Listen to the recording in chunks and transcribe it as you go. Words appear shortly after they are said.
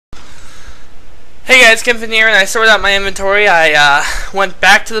guys, Kevin here, and I sorted out my inventory. I went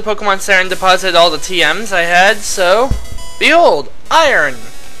back to the Pokemon Center and deposited all the TMs I had, so behold, Iron.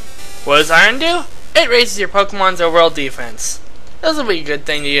 What does Iron do? It raises your Pokemon's overall defense. This will be a good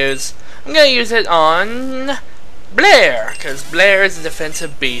thing to use. I'm going to use it on Blair, because Blair is a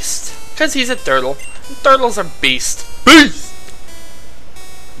defensive beast. Because he's a turtle. Turtles are beast.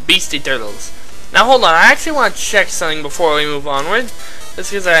 Beastie turtles. Now hold on, I actually want to check something before we move onward.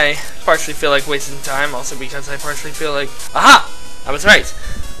 Just because I partially feel like wasting time, also because I partially feel like... Aha! I was right.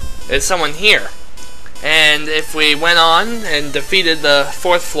 There's someone here. And if we went on and defeated the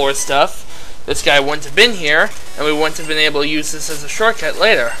 4th floor stuff, this guy wouldn't have been here, and we wouldn't have been able to use this as a shortcut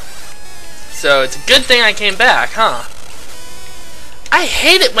later. So it's a good thing I came back, huh? I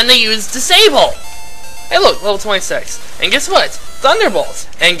hate it when they use Disable! Hey look, level 26. And guess what? Thunderbolt!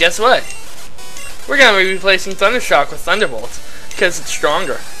 And guess what? We're going to be replacing Thundershock with Thunderbolt. Because it's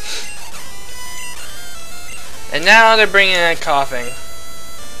stronger. And now they're bringing in coughing.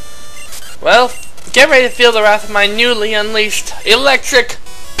 Well, get ready to feel the wrath of my newly unleashed electric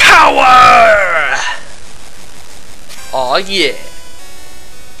power! Aw, yeah.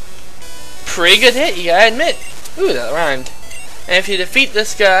 Pretty good hit, you gotta admit. Ooh, that rhymed. And if you defeat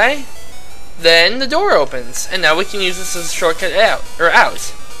this guy, then the door opens. And now we can use this as a shortcut out.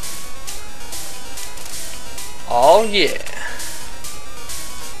 Oh, yeah.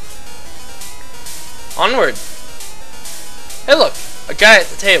 Onward. Hey look, a guy at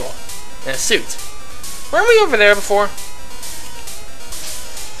the table. In a suit. Weren't we over there before?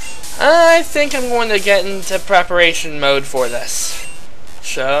 I think I'm going to get into preparation mode for this.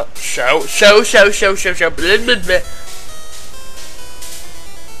 Show. Blah, blah, blah.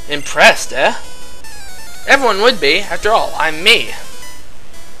 Impressed, eh? Everyone would be. After all, I'm me.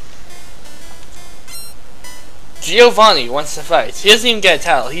 Giovanni wants to fight. He doesn't even get a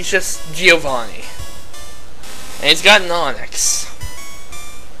title. He's just Giovanni. And he's got an Onyx.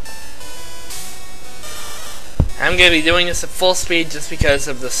 I'm going to be doing this at full speed just because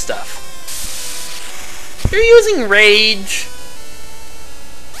of the stuff. You're using Rage.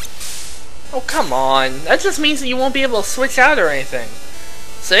 Oh, come on. That just means that you won't be able to switch out or anything.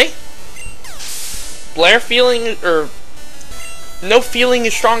 See? Blair feeling, or no feeling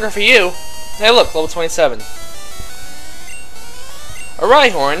is stronger for you. Hey look, level 27. A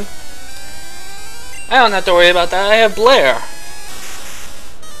Rhyhorn. I don't have to worry about that. I have Blair.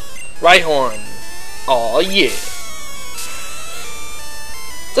 Rhyhorn. Aw, yeah.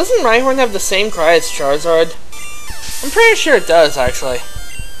 Doesn't Rhyhorn have the same cry as Charizard? I'm pretty sure it does, actually.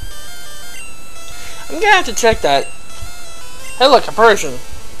 I'm gonna have to check that. Hey look, a Persian.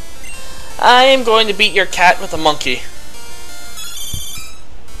 I am going to beat your cat with a monkey.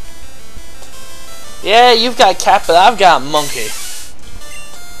 Yeah, you've got a cat, but I've got a monkey.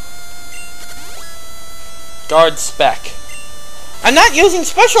 Guard spec. I'm not using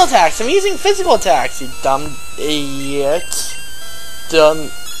special attacks, I'm using physical attacks, you dumb idiot. Dumb.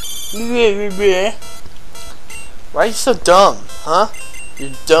 Why are you so dumb, huh?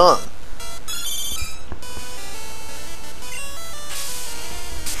 You're dumb.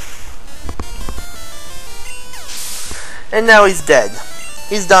 And now he's dead.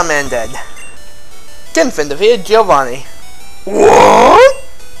 He's dumb and dead. Kinfin defeated Giovanni. What?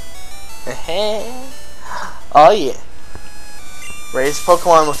 Oh yeah. Raise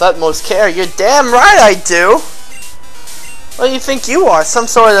Pokemon with utmost care. You're damn right I do. What do you think you are? Some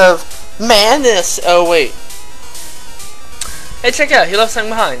sort of madness? Oh wait. Hey, check it out. He left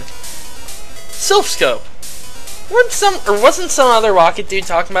something behind. Silph Scope. Wasn't some other rocket dude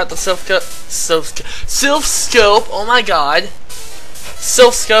talking about the Silph Scope? Oh my god.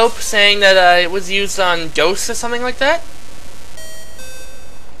 Silph Scope saying that it was used on ghosts or something like that?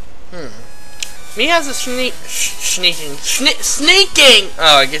 Me has a sneaking.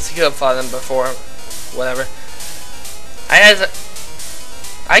 Oh, I guess you could have fought them before. Whatever.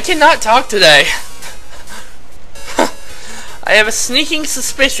 I cannot talk today. I have a sneaking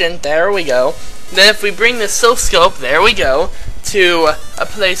suspicion. There we go. That if we bring the Silph Scope, there we go, to a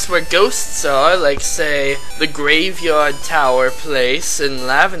place where ghosts are, like say the Graveyard Tower place in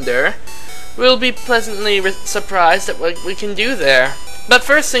Lavender, we'll be pleasantly surprised at what we can do there. But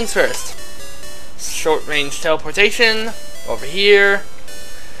first things first. Short range teleportation over here,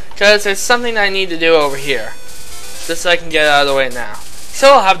 because there's something I need to do over here, just so I can get out of the way now.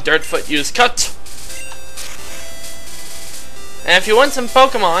 So I'll have Dirtfoot use Cut. And if you want some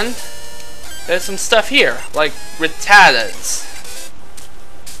Pokemon, there's some stuff here, like Rattatas.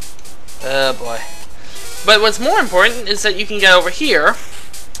 Oh boy. But what's more important is that you can get over here,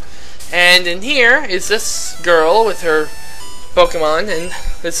 and in here is this girl with her Pokemon, and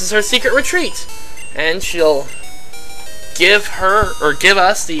this is her secret retreat. and she'll give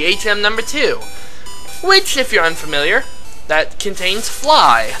us the HM number 2, which, if you're unfamiliar, that contains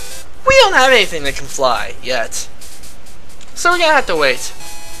fly. We don't have anything that can fly yet, so we're gonna have to wait.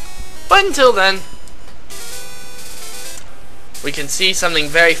 But until then, we can see something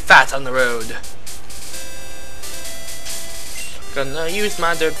very fat on the road. Gonna use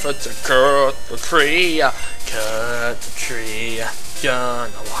my dirt foot to cut the tree, cut the tree. Gonna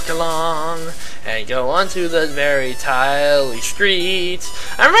walk along and go onto the very tiley street.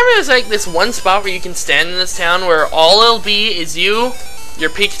 I remember there's like this one spot where you can stand in this town where all it'll be is you, your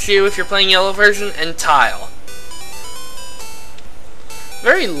Pikachu if you're playing yellow version, and tile.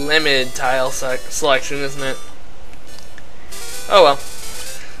 Very limited tile selection, isn't it? Oh well.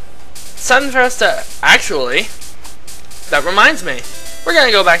 It's time for us to actually... That reminds me. We're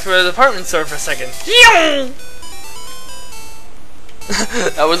gonna go back to the department store for a second.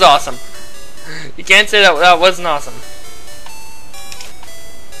 That was awesome. You can't say that wasn't awesome.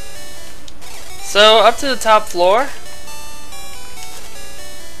 So, up to the top floor.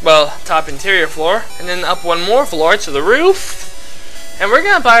 Well, top interior floor. And then up one more floor to the roof. And we're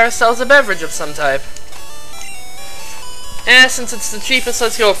gonna buy ourselves a beverage of some type. And since it's the cheapest,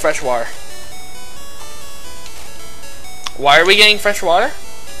 let's go with fresh water. Why are we getting fresh water?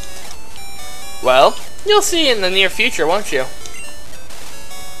 Well, you'll see in the near future, won't you?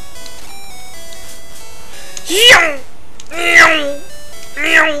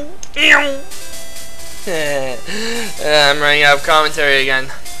 I'm running out of commentary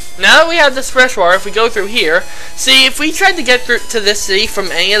again. Now that we have this fresh water, if we go through here, see, if we tried to get through to this city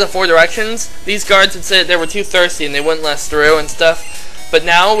from any of the 4 directions, these guards would say that they were too thirsty and they wouldn't let us through and stuff. But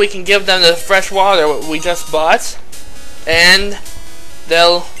now we can give them the fresh water we just bought, and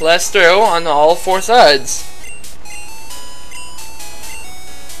they'll let us through on all 4 sides.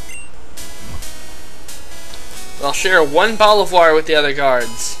 I'll share 1 bottle of water with the other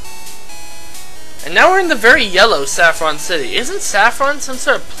guards. And now we're in the very yellow Saffron City. Isn't saffron some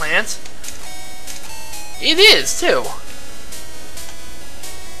sort of plant? It is, too.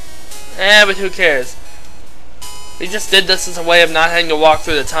 But who cares? We just did this as a way of not having to walk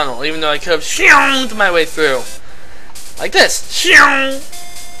through the tunnel, even though I could have shoomed my way through. Like this. Shoom!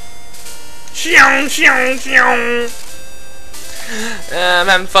 Shoom, shoom, shoom. I'm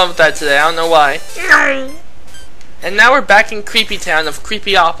having fun with that today, I don't know why. And now we're back in Creepy Town of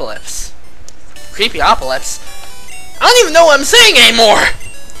Creepyopolis. Creepyopolis? I don't even know what I'm saying anymore!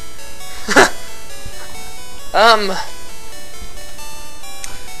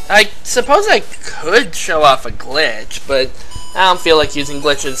 I suppose I could show off a glitch, but I don't feel like using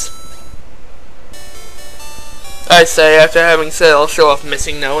glitches. I say, after having said I'll show off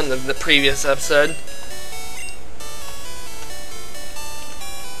Missing No in the previous episode.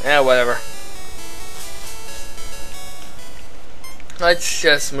 Yeah, whatever. Let's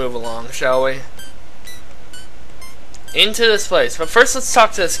just move along, shall we? Into this place. But first, let's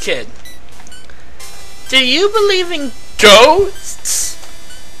talk to this kid. Do you believe in ghosts?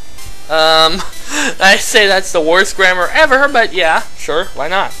 I say that's the worst grammar ever, but yeah, sure, why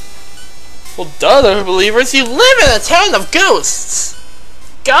not? Well, duh, they're believers. You live in a town of ghosts!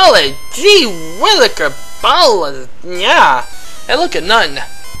 Golly, gee williker balla, yeah. Hey, look, a nun.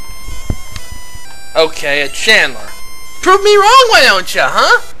 Okay, a Chandler. Prove me wrong, why don't ya,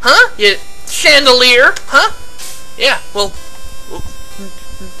 huh? Huh? You chandelier, huh? Yeah, well,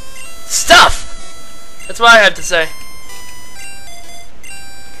 stuff! That's what I had to say.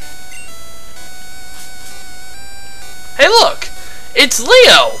 Hey, look! It's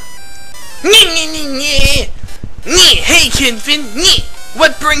Leo! Hey, Kinfin!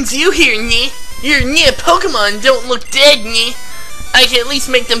 What brings you here, Your Pokemon don't look dead, I can at least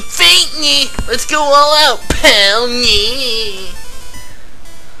make them faint, Let's go all out, pal,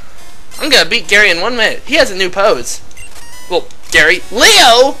 I'm gonna beat Gary in 1 minute. He has a new pose. Well, Gary,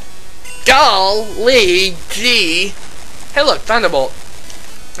 Leo! Golly gee. Hey, look, Thunderbolt.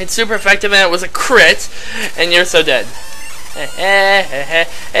 It's super effective and it was a crit, and you're so dead. Hey,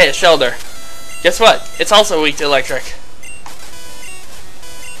 a Shelter. Guess what? It's also weak to electric.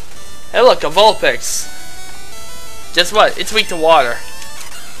 Hey, look, a Vulpix. Guess what? It's weak to water.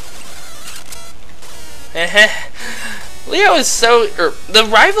 Leo is the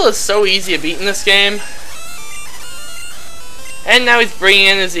rival is so easy to beat in this game. And now he's bringing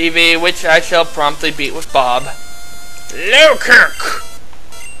in his Eevee, which I shall promptly beat with Bob. Lowkirk!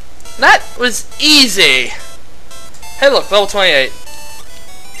 That was easy. Hey, look, level 28.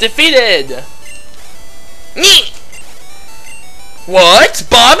 Defeated! What?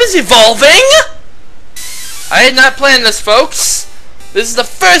 Bob is evolving? I had not planned this, folks. This is the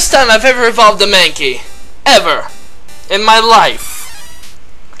first time I've ever evolved a Mankey. Ever. In my life.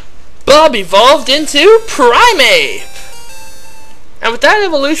 Bob evolved into Primeape. And with that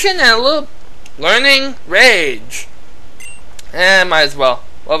evolution and a little learning, Rage. Might as well.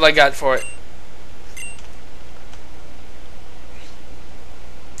 What have I got for it?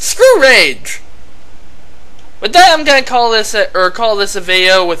 Screw Rage. With that, I'm gonna call this a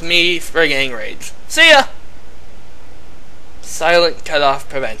video with me frigging Rage. See ya. Silent cutoff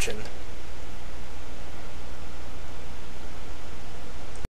prevention.